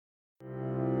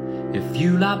if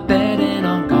you like betting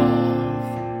on golf.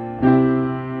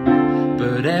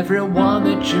 But everyone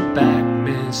that you back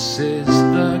misses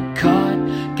the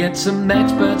cut. Get some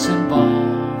experts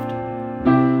involved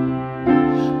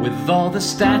with all the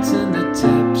stats and the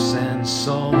tips and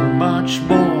so much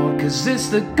more. Cause it's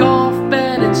the golf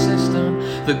betting system,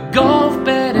 the golf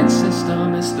betting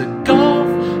system, it's the golf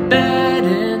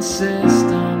betting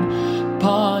system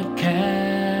podcast.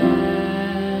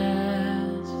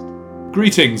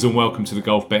 Greetings and welcome to the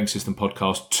Golf Betting System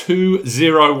podcast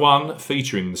 201,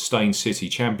 featuring the Staines City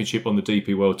Championship on the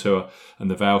DP World Tour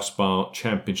and the Valspar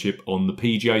Championship on the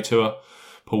PGA Tour.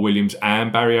 Paul Williams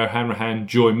and Barry O'Hanrahan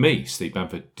join me, Steve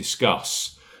Bamford,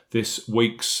 discuss this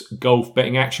week's golf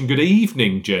betting action. Good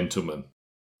evening, gentlemen.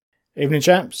 Evening,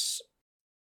 chaps.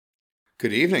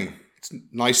 Good evening. It's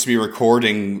nice to be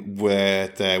recording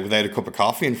without a cup of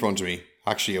coffee in front of me.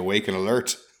 Actually awake and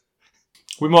alert.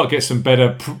 We might get some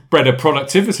better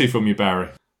productivity from you, Barry.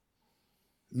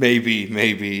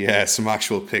 Maybe, some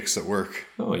actual picks at work.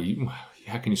 Oh,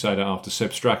 how can you say that after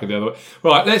Seb Straka the other way?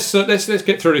 Right, let's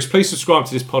get through this. Please subscribe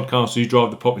to this podcast as you drive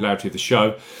the popularity of the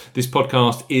show. This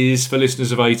podcast is for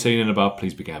listeners of 18 and above.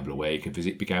 Please be gamble aware. You can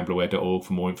visit begambleaware.org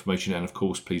for more information, and of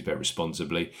course, please bet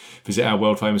responsibly. Visit our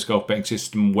world famous golf betting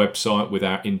system website with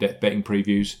our in-depth betting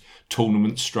previews,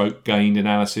 tournament stroke gained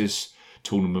analysis,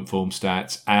 tournament form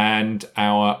stats, and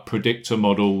our predictor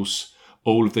models.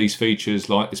 All of these features,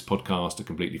 like this podcast, are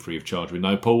completely free of charge with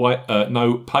no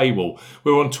paywall.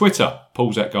 We're on Twitter.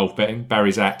 Paul's at Golf Betting.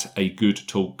 Barry's at A Good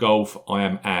Talk Golf. I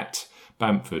am at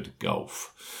Bamford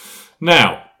Golf.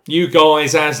 Now, you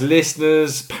guys as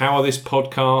listeners power this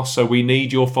podcast, so we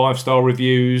need your 5-star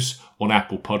reviews on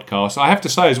Apple Podcasts. I have to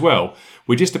say as well,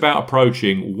 we're just about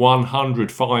approaching 100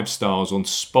 5-stars on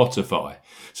Spotify.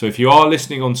 So if you are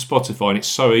listening on Spotify, and it's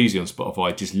so easy on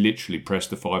Spotify, just literally press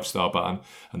the 5-star button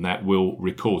and that will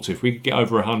record. So if we could get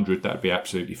over 100, that'd be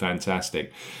absolutely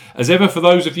fantastic. As ever, for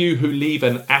those of you who leave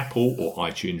an Apple or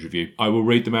iTunes review, I will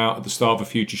read them out at the start of a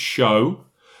future show.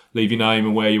 Leave your name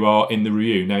and where you are in the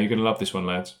review. Now, you're going to love this one,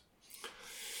 lads.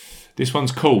 This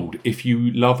one's called If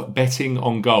You Love Betting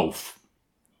on Golf.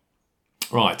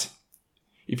 Right.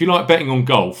 If you like betting on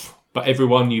golf, but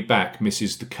everyone you back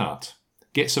misses the cut,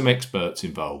 get some experts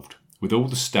involved with all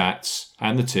the stats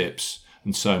and the tips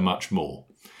and so much more.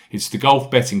 It's the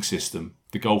Golf Betting System,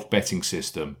 the Golf Betting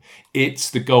System. It's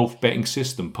the Golf Betting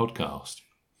System podcast.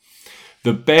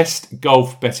 The best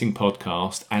golf betting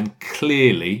podcast and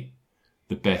clearly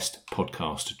the best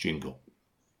podcast jingle.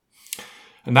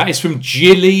 And that is from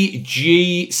Jilly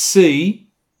GC,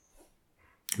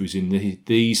 who's in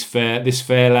this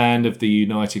fair land of the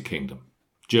United Kingdom.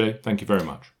 Jilly, thank you very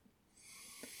much.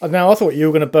 Now, I thought you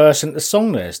were going to burst into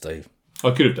song there, Steve.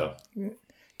 I could have done.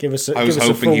 Give us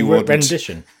a full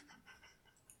rendition.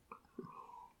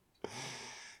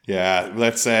 Yeah,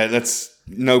 let's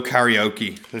no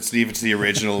karaoke. Let's leave it to the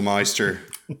original Meister.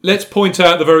 Let's point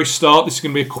out at the very start, this is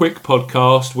going to be a quick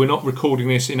podcast. We're not recording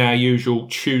this in our usual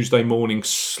Tuesday morning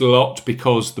slot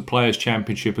because the Players'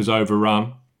 Championship has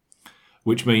overrun,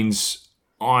 which means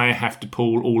I have to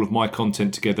pull all of my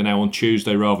content together now on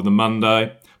Tuesday rather than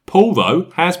Monday. Paul,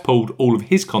 though, has pulled all of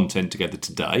his content together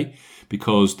today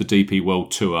because the DP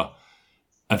World Tour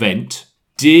event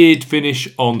did finish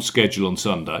on schedule on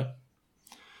Sunday.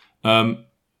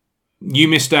 You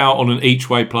missed out on an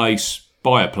each-way place,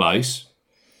 buy a place,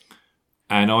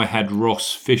 and I had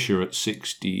Ross Fisher at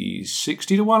 60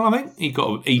 to 1, I think. He got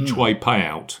an each-way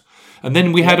payout. And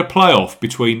then we had a playoff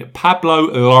between Pablo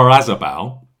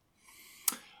Larrazabal,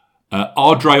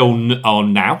 Andre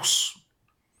Arnaus,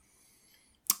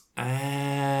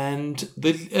 and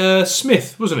the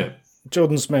Smith, wasn't it?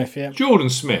 Jordan Smith, yeah. Jordan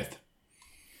Smith.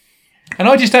 And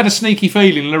I just had a sneaky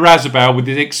feeling Larrazabal, with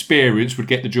his experience, would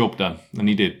get the job done. And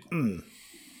he did.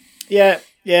 Yeah.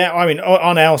 I mean,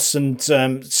 Arnaus and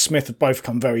Smith have both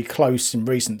come very close in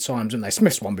recent times, haven't they?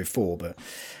 Smith's won before, but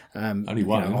only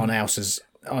one. Arnaus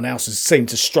has seemed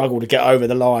to struggle to get over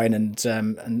the line, and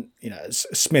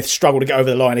Smith struggled to get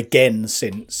over the line again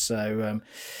since. So,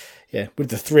 with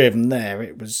the three of them there,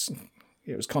 it was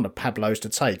kind of Pablo's to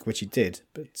take, which he did.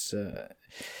 But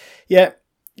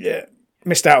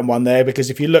missed out on one there,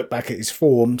 because if you look back at his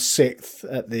form, 6th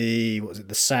at the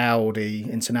Saudi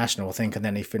International, I think, and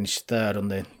then he finished 3rd on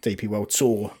the DP World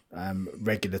Tour,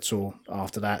 regular tour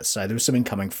after that. So there was some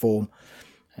incoming form.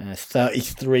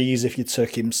 33s if you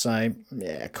took him, so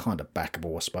kind of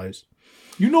backable, I suppose.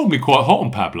 You're normally quite hot on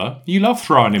Pablo. You love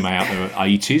throwing him out there at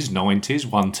 80s, 90s,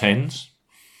 110s.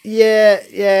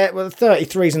 Yeah. Well, the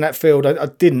 33s in that field, I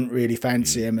didn't really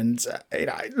fancy him, and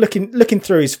looking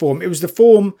through his form, it was the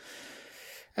form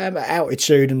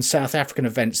altitude and South African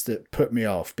events that put me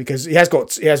off, because he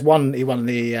won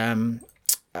the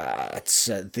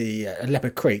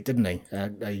Leopard Creek, didn't he,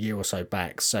 a year or so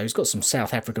back? So he's got some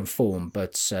South African form,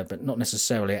 but not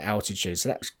necessarily at altitude. So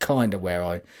that's kind of where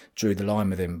I drew the line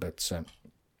with him. But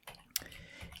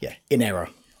in error,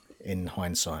 in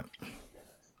hindsight.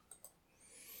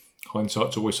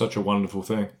 Hindsight's always such a wonderful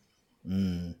thing,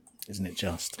 Isn't it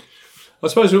just? I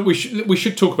suppose we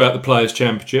should talk about the Players'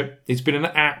 Championship. It's been an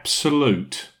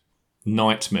absolute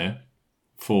nightmare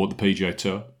for the PGA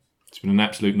Tour. It's been an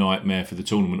absolute nightmare for the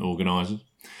tournament organisers.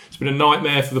 It's been a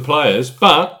nightmare for the players,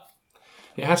 but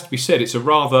it has to be said, it's a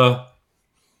rather...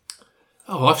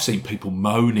 I've seen people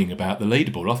moaning about the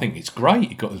leaderboard. I think it's great.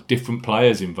 You've got the different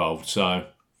players involved. So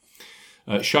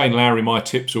Shane Lowry, my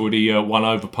tip's already won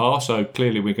over par, so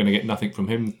clearly we're going to get nothing from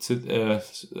him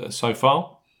so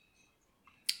far.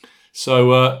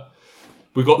 So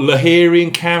we've got Lahiri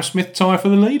and Cam Smith tie for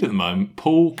the lead at the moment.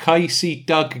 Paul Casey,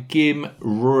 Doug Gim,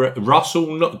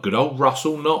 good old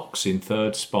Russell Knox in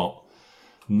third spot.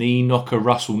 Knee knocker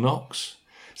Russell Knox.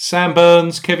 Sam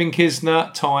Burns, Kevin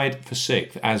Kisner tied for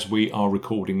sixth as we are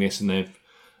recording this, and then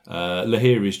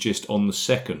Lahiri is just on the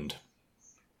second.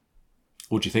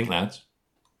 What do you think, lads?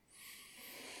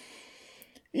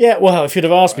 Yeah, well, if you'd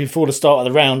have asked me before the start of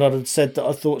the round, I'd have said that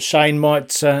I thought Shane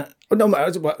might... hoped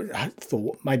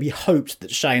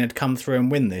that Shane had come through and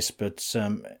win this, but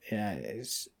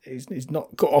he's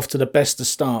not got off to the best of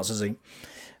starts, has he?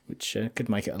 Which could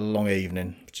make it a long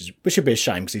evening, which should be a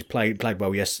shame, because he's played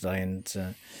well yesterday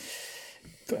and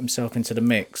got himself into the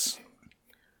mix.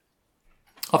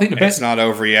 I think it's not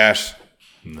over yet.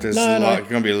 There's going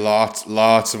to be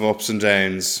lots of ups and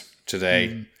downs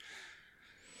today.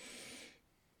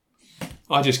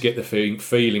 I just get the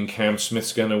feeling Cam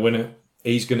Smith's going to win it.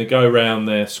 He's going to go around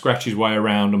there, scratch his way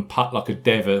around and putt like a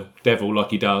devil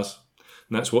like he does.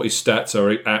 And that's what his stats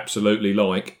are absolutely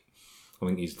like. I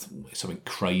think he's something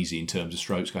crazy in terms of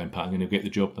strokes going putting, and he'll get the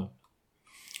job done.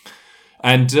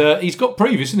 And he's got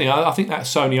previous, isn't he? I think that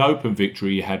Sony Open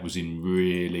victory he had was in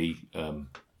really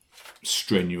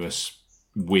strenuous,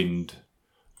 wind,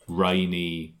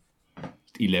 rainy,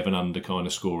 11 under kind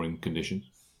of scoring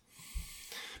conditions.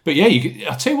 But yeah,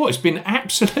 I'll tell you what, it's been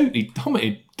absolutely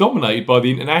dominated by the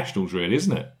internationals, really,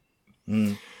 isn't it?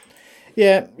 Mm.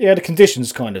 Yeah, the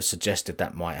conditions kind of suggested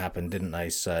that might happen, didn't they?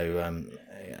 So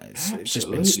it's just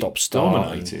been stop-start.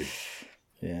 Dominated.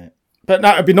 Yeah. But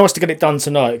no, it'd be nice to get it done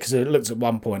tonight, because it looks at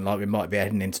one point like we might be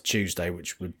heading into Tuesday,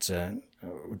 which would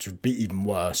be even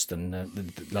worse than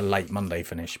the late Monday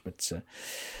finish. But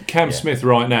Cam Smith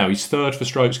right now, he's third for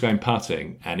strokes going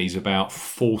putting, and he's about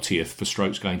 40th for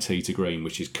strokes going tee to green,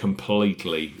 which is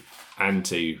completely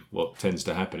anti what tends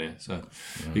to happen here. So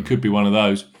it could be one of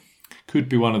those.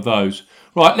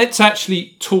 Right, let's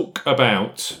actually talk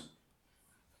about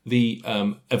the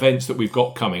events that we've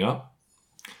got coming up.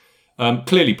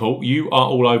 Clearly, Paul, you are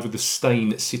all over the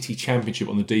Stane City Championship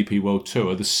on the DP World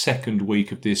Tour, the second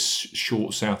week of this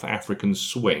short South African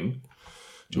swing.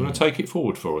 Do you want to take it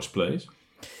forward for us, please?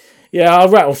 Yeah, I'll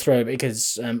rattle through it,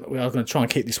 because we are going to try and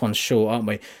keep this one short, aren't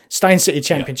we? Stane City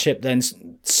Championship, then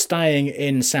staying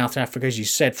in South Africa, as you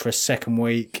said, for a second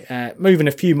week, moving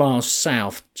a few miles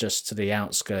south just to the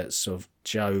outskirts of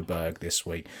Joburg this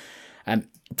week.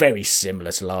 Very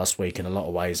similar to last week in a lot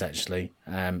of ways, actually.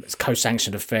 It's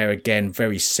co-sanctioned affair again,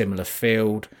 very similar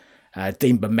field.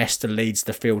 Dean Bemester leads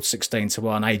the field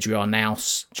 16-1. Adrian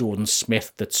Naus, Jordan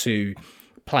Smith, the two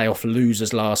playoff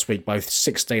losers last week, both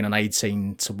 16 and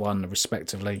 18-1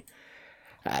 respectively.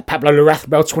 Pablo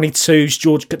Larathbel 22s,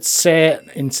 George Gutser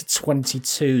into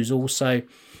 22s also.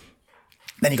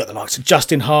 Then you got the likes of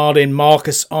Justin Harding,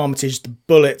 Marcus Armitage, the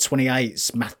Bullet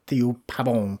 28s, Matthew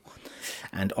Pabon,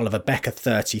 and Oliver Becker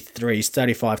 33s,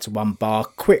 35-1 bar.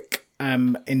 Quick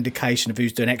indication of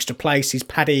who's doing extra places.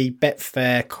 Paddy,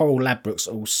 Betfair, Coral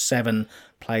Ladbrokes, all 7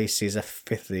 places, a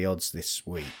fifth of the odds this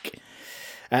week.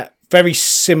 Very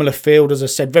similar field, as I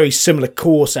said, very similar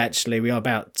course actually. We are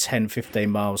about 10-15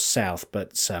 miles south,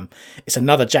 but it's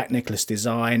another Jack Nicklaus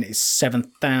design. It's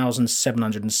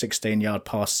 7,716 yard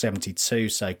past 72,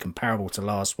 so comparable to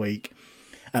last week.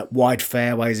 Wide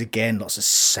fairways again, lots of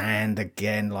sand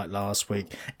again like last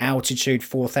week. Altitude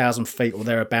 4,000 feet or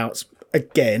thereabouts,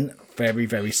 again very,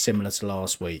 very similar to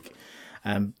last week.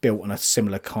 Built on a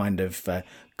similar kind of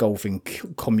golfing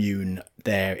commune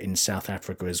there in South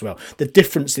Africa as well. The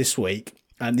difference this week,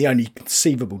 and the only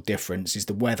conceivable difference, is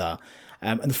the weather.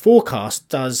 And the forecast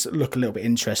does look a little bit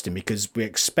interesting because we're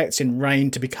expecting rain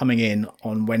to be coming in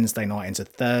on Wednesday night into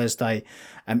Thursday.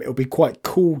 It'll be quite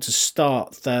cool to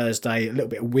start Thursday, a little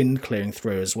bit of wind clearing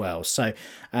through as well. So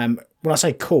when I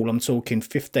say cool, I'm talking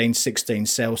 15, 16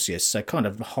 Celsius, so kind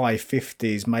of high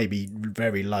 50s, maybe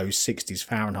very low 60s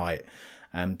Fahrenheit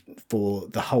for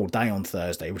the whole day on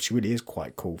Thursday, which really is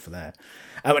quite cool for there.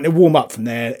 And it'll warm up from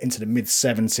there into the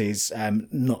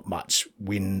mid-70s. Not much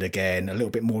wind again, a little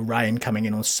bit more rain coming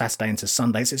in on Saturday into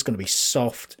Sunday, so it's going to be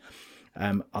soft.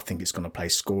 I think it's going to play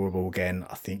scoreable again.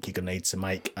 I think you're going to need to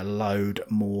make a load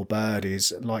more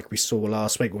birdies like we saw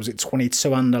last week. Was it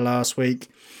 22 under last week?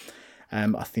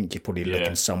 I think you're probably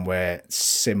looking somewhere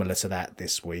similar to that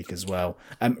this week as well.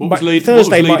 What was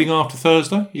leading after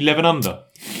Thursday? 11 under?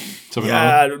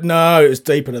 No, it was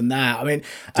deeper than that. I mean,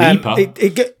 deeper.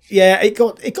 It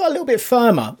got a little bit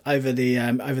firmer over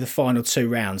the final two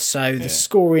rounds. So the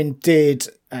scoring did,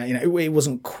 it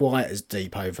wasn't quite as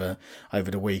deep over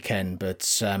the weekend.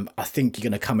 But I think you're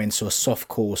going to come into a soft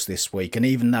course this week, and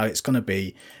even though it's going to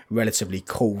be relatively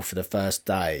cool for the first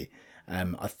day,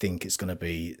 I think it's going to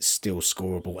be still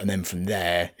scoreable. And then from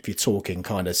there, if you're talking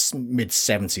kind of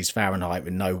mid-70s Fahrenheit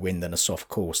with no wind and a soft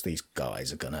course, these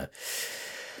guys are gonna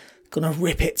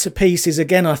rip it to pieces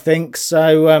again, I think.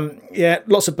 So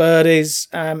lots of birdies.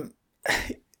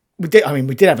 We did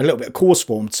have a little bit of course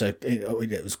form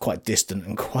it was quite distant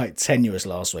and quite tenuous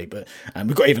last week, but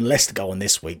we've got even less to go on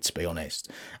this week, to be honest.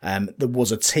 There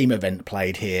was a team event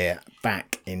played here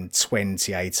back in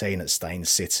 2018 at Staines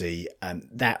City, and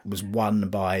that was won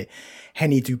by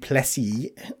Henny Duplessis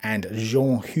and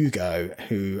Jean Hugo,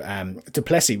 who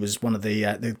Duplessis was one of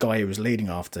the guy who was leading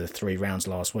after 3 rounds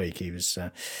last week. He was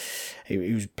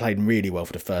playing really well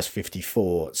for the first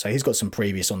 54, so he's got some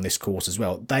previous on this course as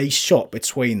well. They shot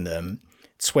between them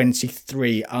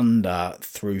 23 under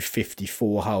through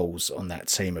 54 holes on that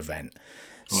team event.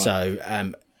 Wow.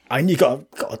 So you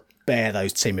got to bear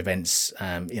those team events,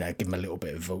 give them a little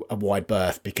bit of a wide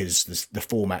berth, because the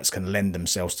formats can lend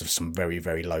themselves to some very,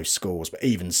 very low scores. But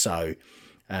even so,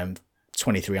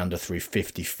 23 under through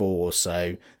 54,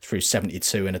 so through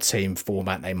 72 in a team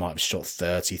format, they might have shot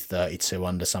 30, 32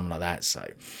 under, something like that. So,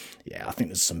 yeah, I think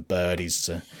there's some birdies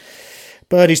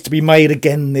to be made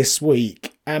again this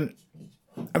week. And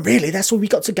really, that's all we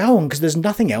got to go on, because there's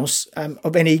nothing else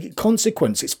of any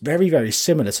consequence. It's very, very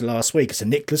similar to last week. It's a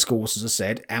Nicklaus course, as I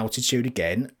said, altitude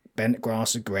again, bent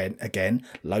grass again,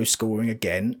 low scoring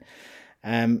again.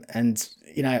 And,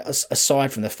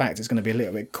 aside from the fact it's going to be a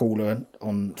little bit cooler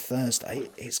on Thursday,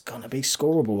 it's going to be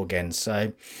scoreable again.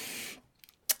 So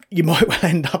you might well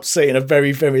end up seeing a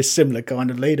very, very similar kind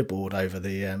of leaderboard over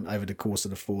the course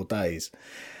of the 4 days.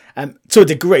 To a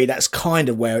degree, that's kind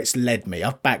of where it's led me.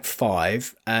 I've backed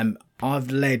 5.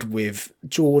 I've led with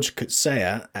George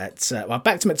Kutsea I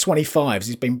backed him at 25s.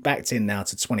 He's been backed in now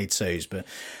to 22s. But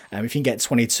if you can get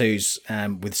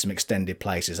 22s with some extended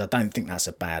places, I don't think that's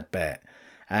a bad bet.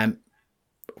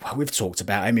 Well, we've talked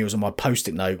about him. He was on my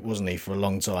post-it note, wasn't he, for a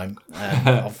long time?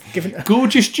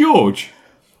 Gorgeous George.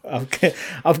 I've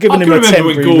given him a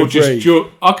temporary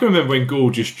reprieve. I can remember when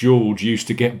Gorgeous George used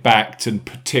to get backed and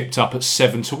tipped up at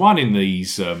 7-1 in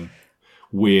these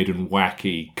weird and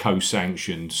wacky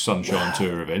co-sanctioned Sunshine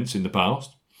Tour events in the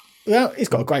past. Well, he's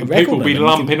got a great record. People will be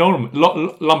lumping on him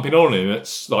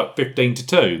at like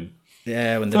 15-2.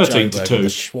 Yeah, when the 13-2, the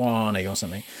Schwani or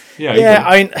something.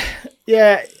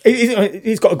 Yeah,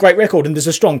 he's got a great record, and there's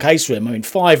a strong case for him. I mean,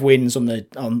 5 wins on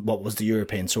what was the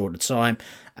European Tour at the time.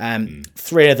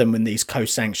 3 of them in these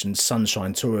co-sanctioned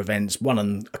Sunshine Tour events. One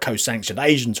on a co-sanctioned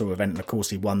Asian Tour event, and of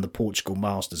course he won the Portugal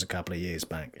Masters a couple of years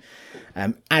back.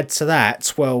 Add to that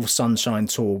 12 Sunshine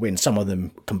Tour wins, some of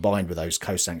them combined with those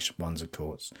co-sanctioned ones, of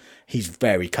course. He's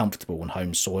very comfortable on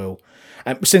home soil.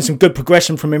 We've seen some good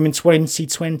progression from him in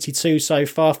 2022 so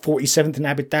far. 47th in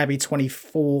Abu Dhabi,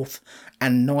 24th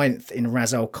and 9th in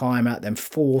Ras Al Khaimah, then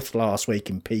 4th last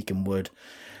week in Pecan Wood.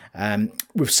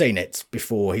 We've seen it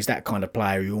before. He's that kind of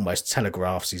player who almost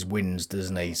telegraphs his wins,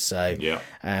 doesn't he? So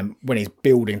when he's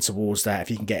building towards that, if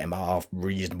you can get him at a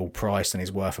reasonable price, then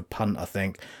he's worth a punt, I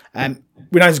think.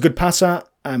 We know he's a good putter.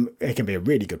 He can be a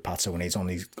really good putter when he's on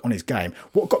his game.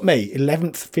 What got me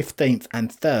 11th, 15th, and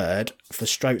 3rd for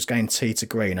strokes gained tee to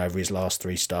green over his last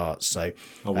 3 starts. So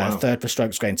 3rd for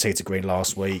strokes gained tee to green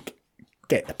last week.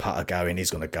 Get the putter going. He's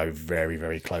going to go very,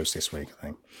 very close this week, I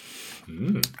think.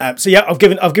 I've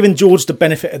given George the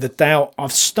benefit of the doubt.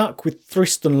 I've stuck with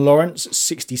Thriston Lawrence at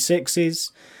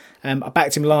 66s. I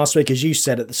backed him last week, as you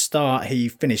said at the start. He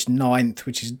finished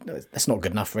 9th, that's not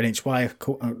good enough for an each way.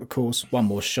 Of course, one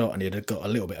more shot and he'd have got a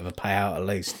little bit of a payout at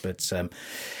least. But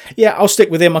yeah, I'll stick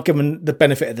with him. I'll give him the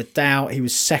benefit of the doubt. He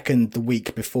was second the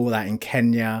week before that in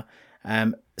Kenya.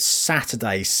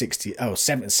 Saturday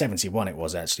 71 it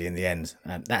was actually in the end.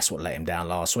 That's what let him down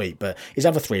last week. But his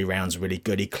other 3 rounds are really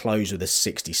good. He closed with a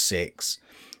 66.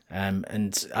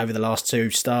 And over the last 2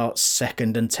 starts,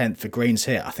 2nd and 10th for greens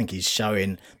here, I think he's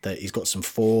showing that he's got some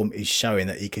form. He's showing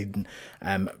that he can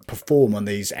perform on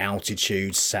these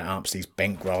altitude setups, these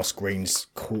bent grass greens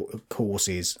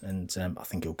courses, and I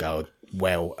think he'll go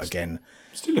well again.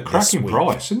 Still a cracking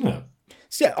price, isn't it?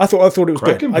 Yeah, I thought it was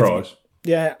cracking good. Price.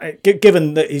 Yeah,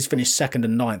 given that he's finished 2nd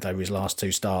and 9th over his last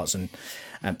 2 starts, and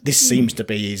this seems to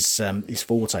be his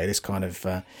forte, this kind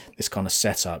of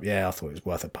setup. Yeah, I thought it was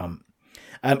worth a punt.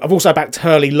 I've also backed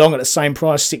Hurley Long at the same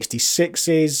price,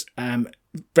 66s.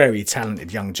 Very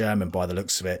talented young German by the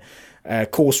looks of it.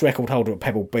 Course record holder at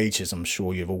Pebble Beach, as I'm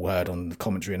sure you've all heard on the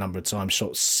commentary a number of times.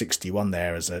 Shot 61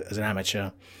 there as an amateur.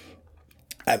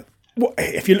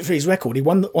 If you look for his record, he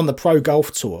won on the Pro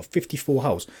Golf Tour, 54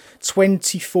 holes,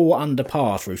 24 under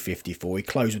par through 54. He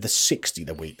closed with a 60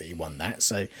 the week that he won that.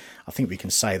 So I think we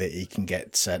can say that he can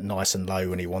get nice and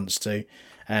low when he wants to.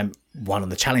 Won on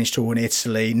the Challenge Tour in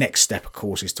Italy. Next step, of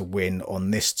course, is to win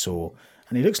on this tour.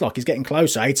 And he looks like he's getting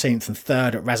closer. 18th and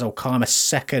 3rd at Ras Al Khaimah,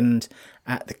 2nd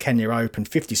at the Kenya Open,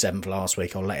 57th last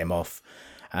week. I'll let him off.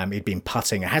 He'd been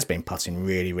putting, has been putting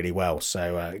really, really well.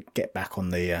 So get back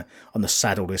on the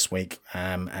saddle this week.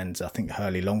 And I think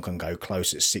Hurley Long can go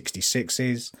close at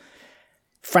 66s.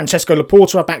 Francesco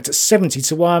Laporta I backed at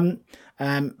 70-1.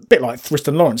 A bit like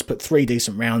Tristan Lawrence, put 3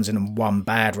 decent rounds in and 1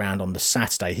 bad round on the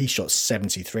Saturday. He shot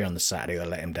 73 on the Saturday that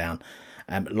let him down.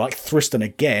 Like Tristan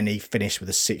again, he finished with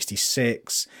a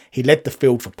 66. He led the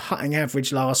field for putting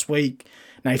average last week.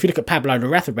 Now, if you look at Pablo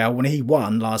Larrazabal, when he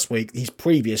won last week, his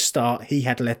previous start, he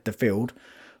had led the field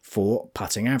for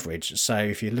putting average. So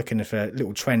if you're looking for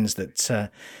little trends that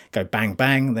go bang,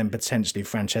 bang, then potentially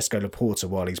Francesco Laporta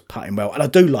while he's putting well. And I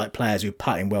do like players who are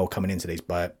putting well coming into these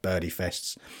birdie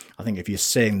fests. I think if you're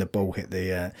seeing the ball hit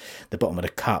the bottom of the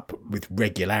cup with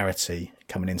regularity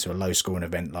coming into a low-scoring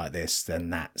event like this, then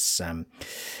that's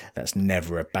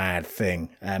never a bad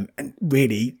thing. And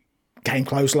really came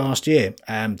close last year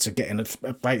to getting a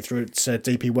breakthrough at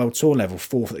DP World Tour level.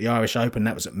 4th at the Irish Open,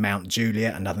 that was at Mount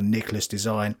Juliet, another Nicklaus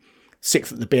design.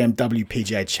 6th at the BMW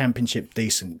PGA Championship,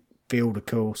 decent field of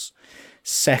course.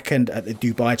 2nd at the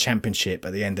Dubai Championship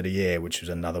at the end of the year, which was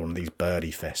another one of these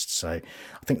birdie fests. So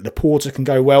I think Laporta can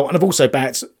go well. And I've also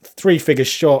backed 3-figure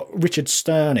shot Richard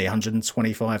Sterney,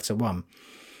 125-1.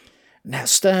 Now,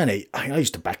 Sterney, I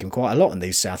used to back him quite a lot in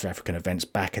these South African events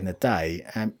back in the day.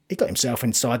 He got himself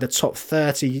inside the top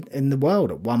 30 in the world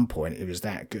at one point. It was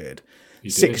that good.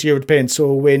 6 European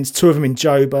Tour wins, 2 of them in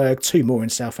Joburg, 2 more in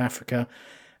South Africa.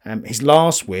 His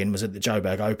last win was at the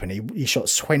Joburg Open. He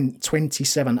shot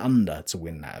 27 under to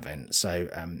win that event. So,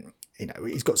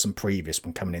 he's got some previous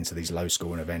when coming into these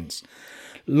low-scoring events.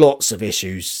 Lots of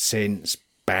issues since,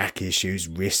 back issues,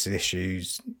 wrist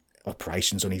issues,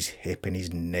 operations on his hip and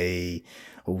his knee,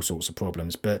 all sorts of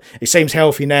problems. But he seems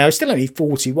healthy now. He's still only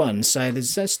 41, so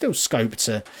there's still scope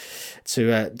to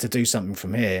do something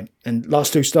from here. And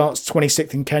last 2 starts,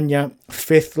 26th in Kenya,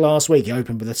 5th last week. He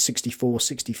opened with a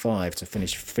 64-65 to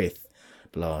finish 5th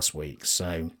last week.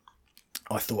 So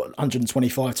I thought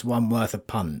 125-1 worth a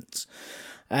punt.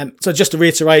 So just to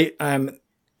reiterate,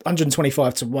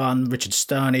 125-1, Richard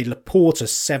Sterney, Laporta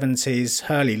 70s,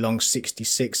 Hurley Long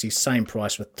 66s, same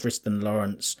price with Tristan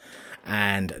Lawrence,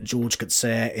 and George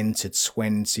Coetzee into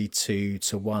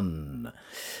 22-1.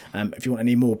 If you want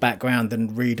any more background,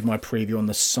 then read my preview on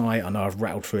the site. I know I've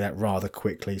rattled through that rather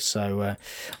quickly, so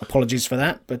apologies for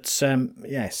that. But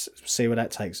yes, see where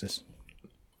that takes us.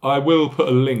 I will put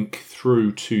a link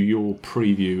through to your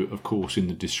preview, of course, in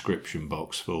the description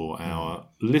box for our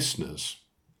listeners.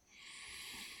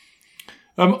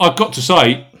 I've got to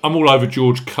say, I'm all over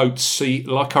George Coetzee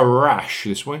like a rash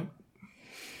this week.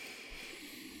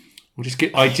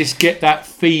 I just get that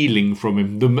feeling from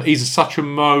him. He's such a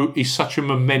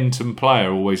momentum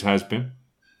player, always has been.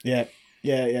 Yeah.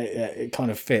 It kind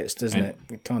of fits, doesn't it?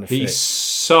 It kind of fits. He's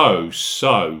so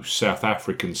South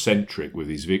African centric with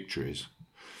his victories.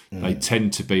 They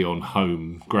tend to be on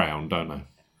home ground, don't they?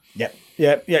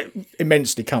 Yeah.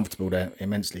 Immensely comfortable there.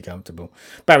 Immensely comfortable.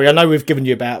 Barry, I know we've given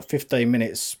you about 15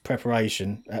 minutes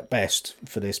preparation at best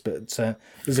for this, but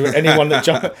is there anyone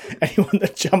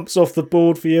that jumps off the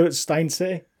board for you at Stain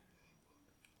City?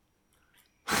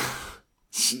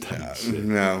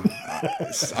 No.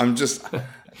 I'm just.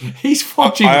 He's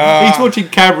watching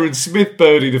Cameron Smith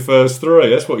birdie the first three.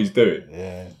 That's what he's doing.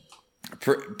 Yeah.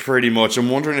 Pretty much. I'm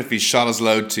wondering if he shot his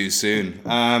load too soon.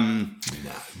 No.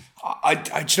 Do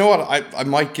you know what? I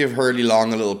might give Hurley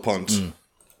Long a little punt.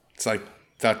 It's like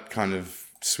that kind of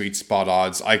sweet spot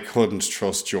odds. I couldn't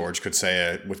trust George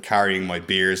Coetzee with carrying my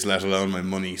beers, let alone my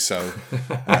money. So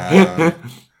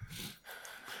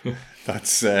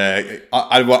that's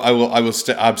I will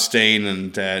abstain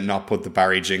and not put the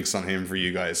Barry jinx on him for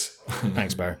you guys.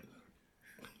 Thanks, Barry.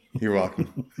 You're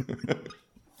welcome.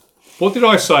 What did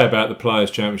I say about the Players'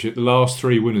 Championship? The last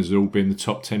three winners have all been the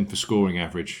top 10 for scoring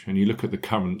average. And you look at the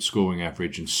current scoring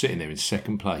average, and sitting there in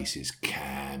second place is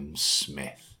Cam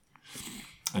Smith.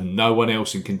 And no one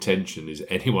else in contention is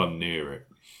anyone near it.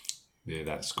 Near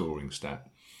that scoring stat.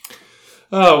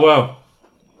 Oh, well.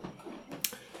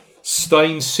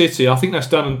 Staines City, I think that's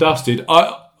done and dusted.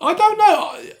 I don't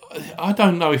know. I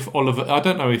don't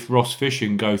know if Ross Fisher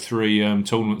can go three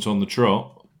tournaments on the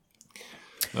trot.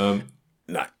 No.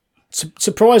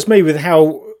 Surprised me with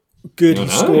how good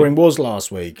his scoring was last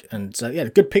week, and a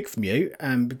good pick from you.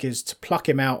 Because to pluck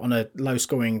him out on a low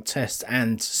scoring test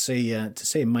and to see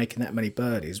him making that many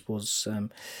birdies was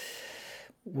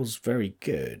very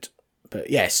good. But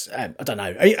yes, I don't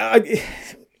know.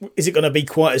 Is it going to be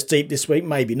quite as deep this week?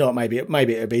 Maybe not. Maybe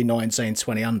it'll be 19,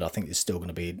 20 under. I think there's still going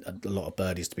to be a lot of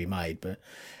birdies to be made. But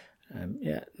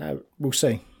we'll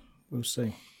see. We'll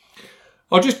see.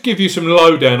 I'll just give you some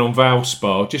lowdown on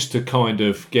Valspar just to kind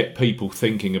of get people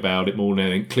thinking about it more than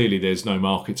anything. Clearly, there's no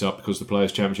markets up because the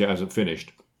Players' Championship hasn't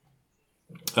finished.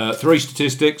 Three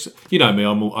statistics. You know me,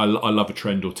 I love a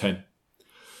trend or 10.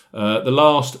 The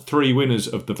last three winners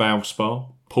of the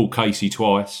Valspar, Paul Casey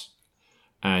twice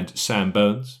and Sam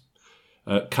Burns.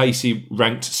 Casey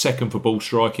ranked second for ball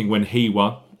striking when he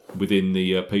won within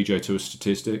the PGA Tour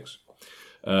statistics.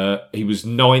 He was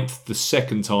ninth the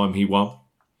second time he won.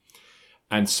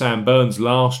 And Sam Burns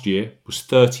last year was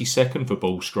 32nd for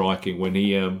ball striking when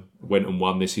he went and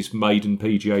won his maiden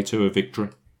PGA Tour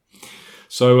victory.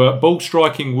 So ball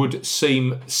striking would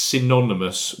seem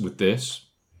synonymous with this.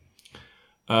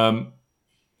 I've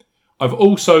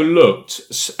also looked,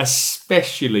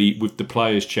 especially with the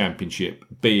Players' Championship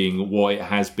being what it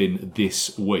has been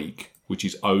this week, which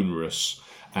is onerous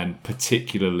and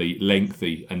particularly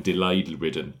lengthy and delayed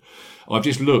ridden. I've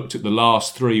just looked at the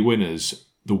last three winners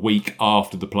the week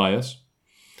after the Players.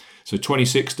 So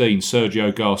 2016,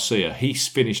 Sergio Garcia, he's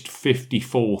finished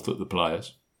 54th at the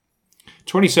Players.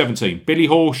 2017, Billy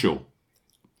Horschel,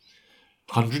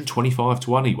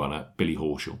 125-1 he won at Billy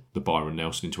Horschel, the Byron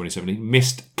Nelson in 2017.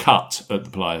 Missed cut at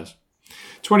the Players.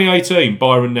 2018,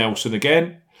 Byron Nelson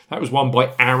again. That was won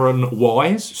by Aaron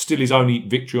Wise, still his only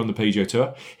victory on the PGA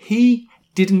Tour. He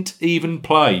didn't even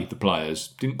play the Players,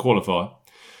 didn't qualify.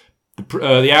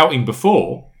 The outing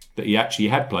before that he actually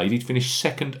had played, he'd finished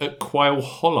second at Quail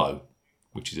Hollow,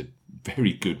 which is a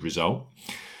very good result.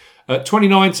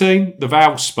 2019, the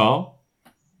Valspar,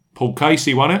 Paul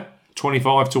Casey won it,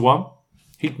 25-1.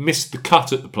 He'd missed the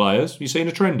cut at the Players. You seen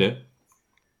a trend here?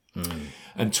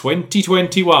 And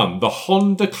 2021, the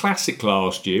Honda Classic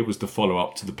last year was the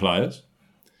follow-up to the Players.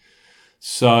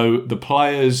 So the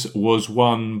Players was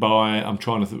won by,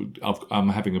 I'm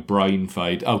having a brain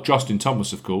fade. Oh, Justin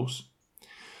Thomas, of course.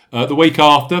 The week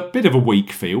after, bit of a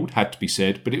weak field, had to be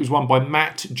said, but it was won by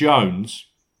Matt Jones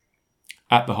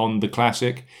at the Honda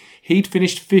Classic. He'd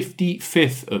finished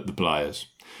 55th at the Players.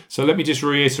 So let me just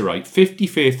reiterate,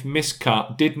 55th,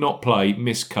 miscut, did not play,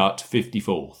 miscut,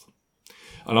 54th.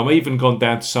 And I'm even gone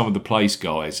down to some of the place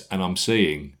guys, and I'm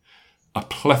seeing a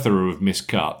plethora of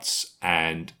miscuts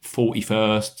and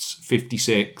 41sts,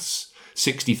 56,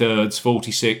 63rds,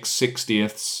 46,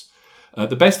 60ths.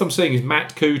 The best I'm seeing is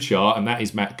Matt Kuchar, and that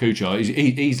is Matt Kuchar.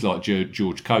 He's like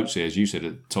George Coetzee, as you said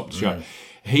at the top of the show.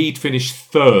 He'd finished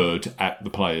third at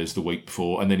the Players the week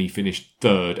before, and then he finished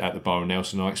third at the Byron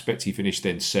Nelson. I expect he finished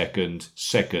then second,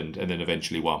 and then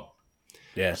eventually won.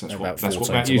 Yeah, that's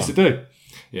what Matt used to do.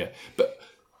 Yeah, but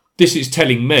this is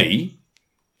telling me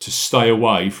to stay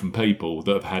away from people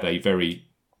that have had a very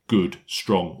good,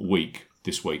 strong week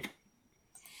this week.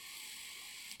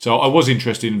 So I was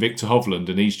interested in Victor Hovland,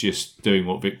 and he's just doing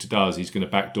what Victor does. He's going to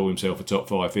backdoor himself a top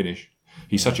 5 finish.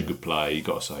 He's such a good player. You've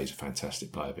got to say he's a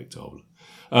fantastic player, Victor Hovland.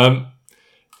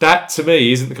 That, to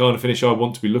me, isn't the kind of finish I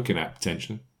want to be looking at,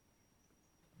 potentially.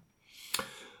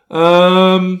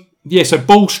 So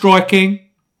ball striking.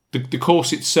 The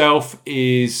course itself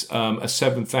is a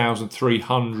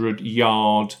 7,300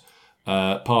 yard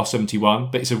par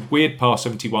 71, but it's a weird par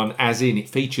 71, as in it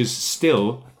features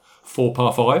still 4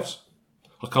 par 5s.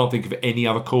 I can't think of any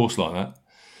other course like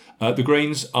that. The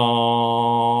greens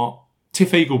are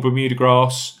Tiff Eagle Bermuda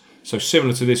Grass, so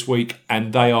similar to this week,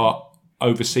 and they are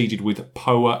overseeded with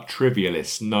Poa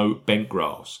Trivialis, no bent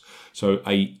grass. So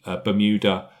a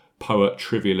Bermuda Poa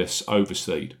Trivialis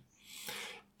overseed.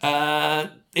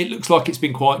 It looks like it's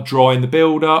been quite dry in the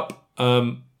build-up.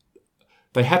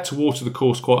 They had to water the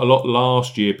course quite a lot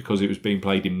last year because it was being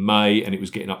played in May and it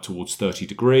was getting up towards 30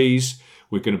 degrees.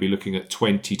 We're going to be looking at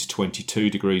 20 to 22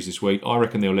 degrees this week. I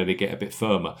reckon they'll let it get a bit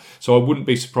firmer. So I wouldn't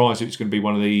be surprised if it's going to be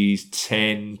one of these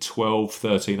 10, 12,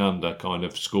 13 under kind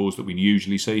of scores that we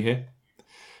usually see here.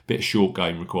 Bit of short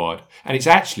game required. And it's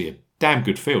actually a damn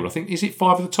good field. I think, is it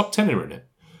 5 of the top 10 are in it?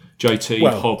 JT,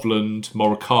 Hovland,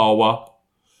 Morikawa.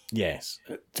 Yes.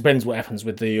 It depends what happens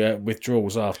with the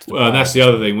withdrawals after the Well, that's the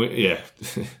other thing. Yeah.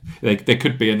 there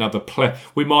could be another play.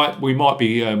 We might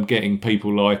be getting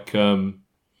people like...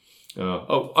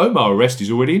 Omar Arest is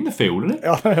already in the field, isn't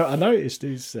it? I noticed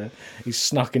he's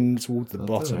snuck in towards the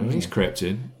bottom. He's crept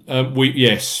in.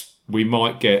 We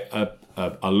might get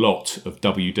a lot of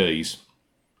WDs.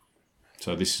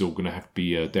 So this is all going to have to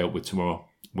be dealt with tomorrow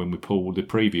when we pull the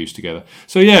previews together.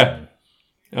 So yeah,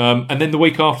 and then the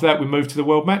week after that we move to the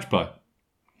World Match Play.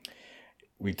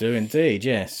 We do indeed,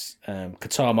 yes.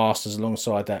 Qatar Masters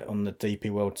alongside that on the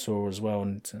DP World Tour as well,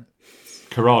 and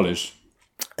Corrales.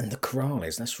 And the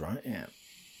Corrales, that's right, yeah.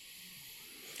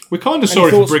 We're kind of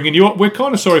sorry for bringing you on. We're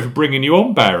kind of sorry for bringing you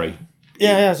on, Barry.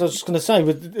 Yeah, as I was just going to say,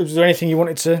 was there anything you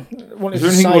wanted to say? Is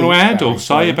there anything you want to add or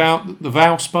say about the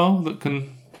Valspar that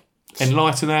can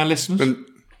enlighten our listeners?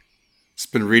 It's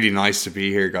been really nice to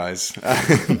be here, guys.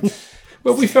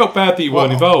 Well, we felt bad that you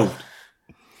weren't involved.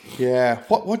 Yeah.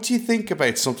 What do you think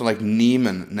about something like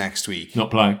Neiman next week? Not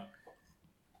playing.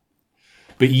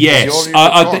 But yes,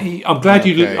 I'm glad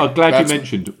you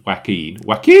mentioned Joaquin.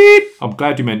 I'm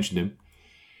glad you mentioned him.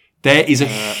 There is a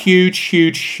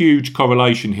huge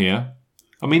correlation here.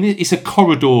 I mean, it's a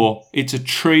corridor. It's a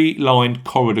tree-lined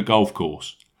corridor golf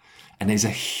course. And there's a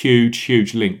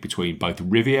huge link between both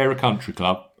Riviera Country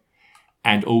Club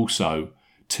and also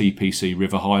TPC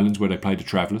River Highlands, where they play the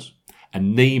Travellers.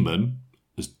 And Neiman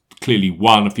has clearly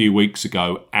won a few weeks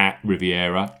ago at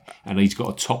Riviera. And he's got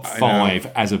a top 5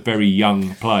 as a very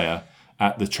young player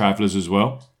at the Travellers as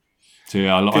well. So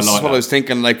yeah, I like this is what that. I was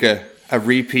thinking, like a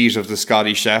repeat of the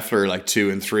Scotty Scheffler, like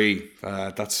 2 and 3.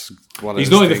 That's what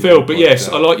he's not in the field, but yes,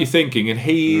 I like your thinking. And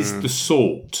he is the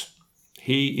sort.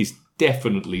 He is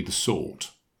definitely the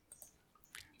sort.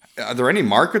 Are there any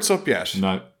markets up yet?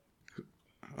 No.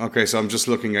 Okay, so I'm just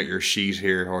looking at your sheet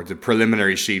here, or the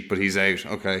preliminary sheet, but he's out.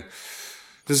 Okay.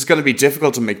 This is going to be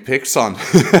difficult to make picks on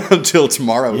until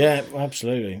tomorrow. Yeah,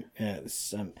 absolutely. Yeah,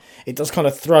 it does kind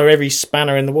of throw every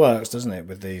spanner in the works, doesn't it,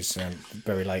 with these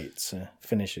very late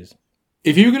finishes.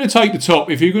 If you're going to take the top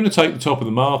of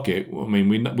the market, I mean,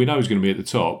 we know who's going to be at the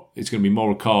top. It's going to be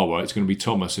Morikawa, it's going to be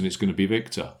Thomas, and it's going to be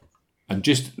Victor. And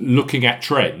just looking at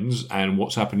trends and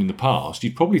what's happened in the past,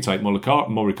 you'd probably take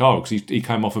Morikawa because he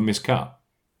came off a missed cut.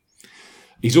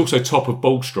 He's also top of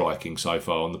ball striking so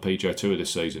far on the PGA Tour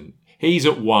this season. He's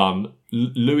at 1.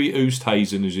 Louis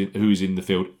Oosthuizen, who's in the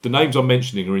field. The names I'm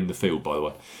mentioning are in the field, by the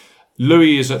way.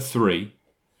 Louis is at 3.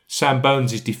 Sam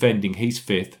Burns is defending. He's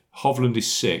 5th. Hovland is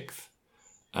 6th.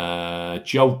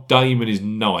 Joel Damon is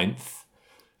 9th.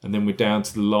 And then we're down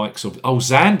to the likes of... Oh,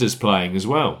 Xander's playing as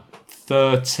well.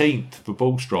 13th for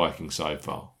ball striking so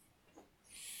far.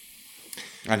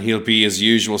 And he'll be, as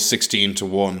usual, 16 to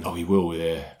 1. Oh, he will,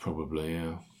 yeah. Probably,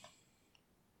 yeah.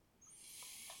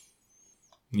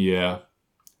 Yeah.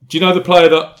 Do you know the player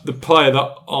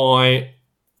that I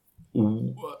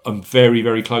am very,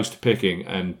 very close to picking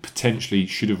and potentially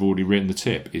should have already written the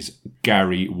tip is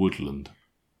Gary Woodland.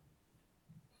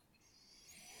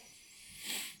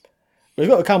 He's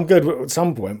got to come good at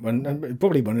some point,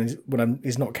 probably when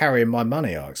he's not carrying my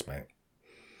money, I expect.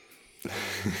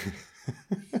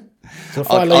 So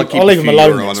I'll leave him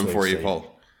alone on him for you,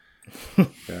 Paul.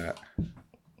 Yeah.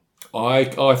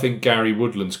 I think Gary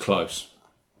Woodland's close.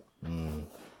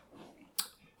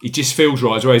 He just feels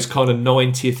right. He's kind of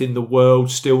 90th in the world.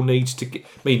 Still needs to get.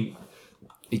 I mean,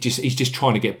 he's just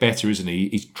trying to get better, isn't he?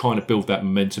 He's trying to build that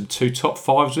momentum. 2 top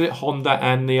 5s with it, Honda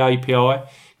and the API.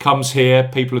 Comes here,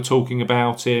 people are talking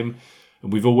about him,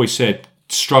 and we've always said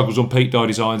struggles on Pete Dye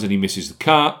Designs, and he misses the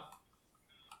cut.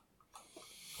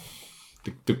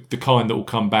 The kind that will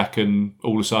come back and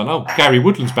all of a sudden, Gary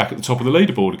Woodland's back at the top of the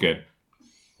leaderboard again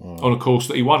on a course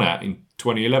that he won at in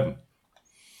 2011.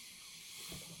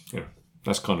 Yeah,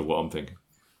 that's kind of what I'm thinking.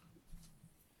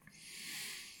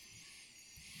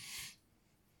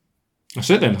 That's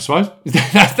it then, I suppose.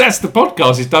 That's the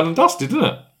podcast. It's done and dusted, isn't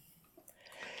it?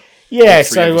 Yeah,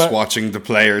 three of us watching the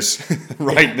players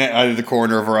right out of the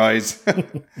corner of our eyes.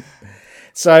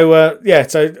 So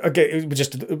so I get it was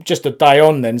just a day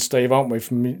on then, Steve, aren't we?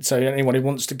 So anyone who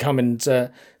wants to come and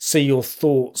see your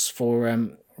thoughts for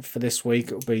this week,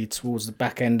 it'll be towards the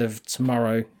back end of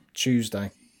tomorrow,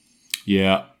 Tuesday.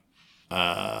 Yeah,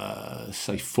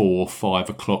 say 4 or 5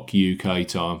 o'clock UK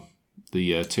time.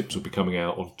 The tips will be coming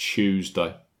out on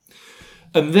Tuesday,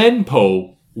 and then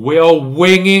Paul, we are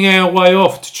winging our way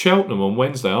off to Cheltenham on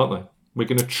Wednesday, aren't they? We're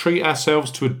going to treat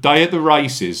ourselves to a day at the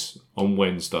races on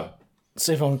Wednesday.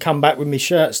 See if I can come back with my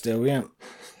shirt still, yeah.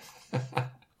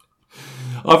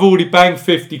 I've already banged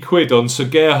 50 quid on Sir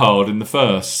Gerhard in the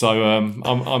first, so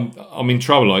I'm in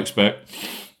trouble, I expect.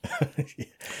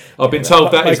 I've been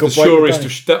told that is the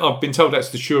surest. I've been told that's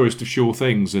the surest of sure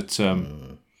things. That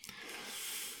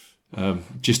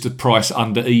just a price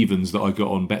under evens that I got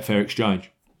on Betfair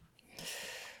Exchange.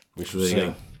 Which we'll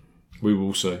see. We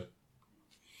will see.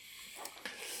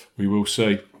 We will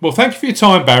see. Well, thank you for your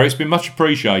time, Barry. It's been much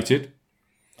appreciated.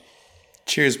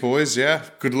 Cheers, boys. Yeah,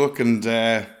 good luck and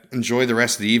enjoy the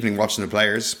rest of the evening watching the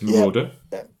players.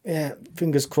 Yeah,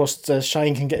 fingers crossed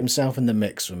Shane can get himself in the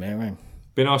mix from here. Right?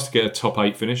 Be nice to get a top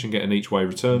 8 finish and get an each-way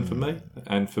return for me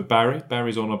and for Barry.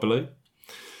 Barry's on, I believe.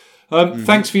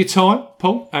 Thanks for your time,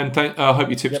 Paul, and I hope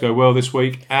your tips go well this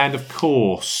week. And of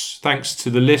course, thanks to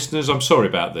the listeners. I'm sorry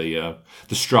about the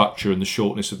structure and the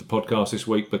shortness of the podcast this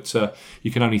week, but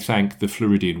you can only thank the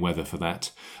Floridian weather for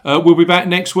that. We'll be back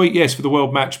next week, yes, for the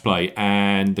World Match Play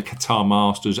and the Qatar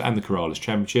Masters and the Corrales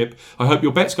Championship. I hope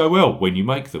your bets go well when you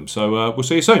make them. So we'll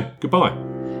see you soon. Goodbye.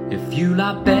 If you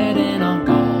like betting on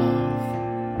golf,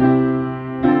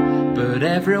 but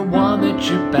everyone that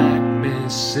you back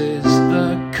misses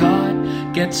the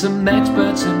cut, get some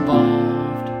experts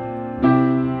involved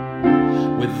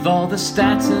with all the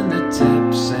stats and the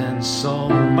tips and so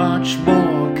much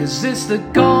more, 'cause it's the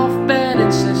golf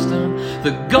betting system,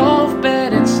 the golf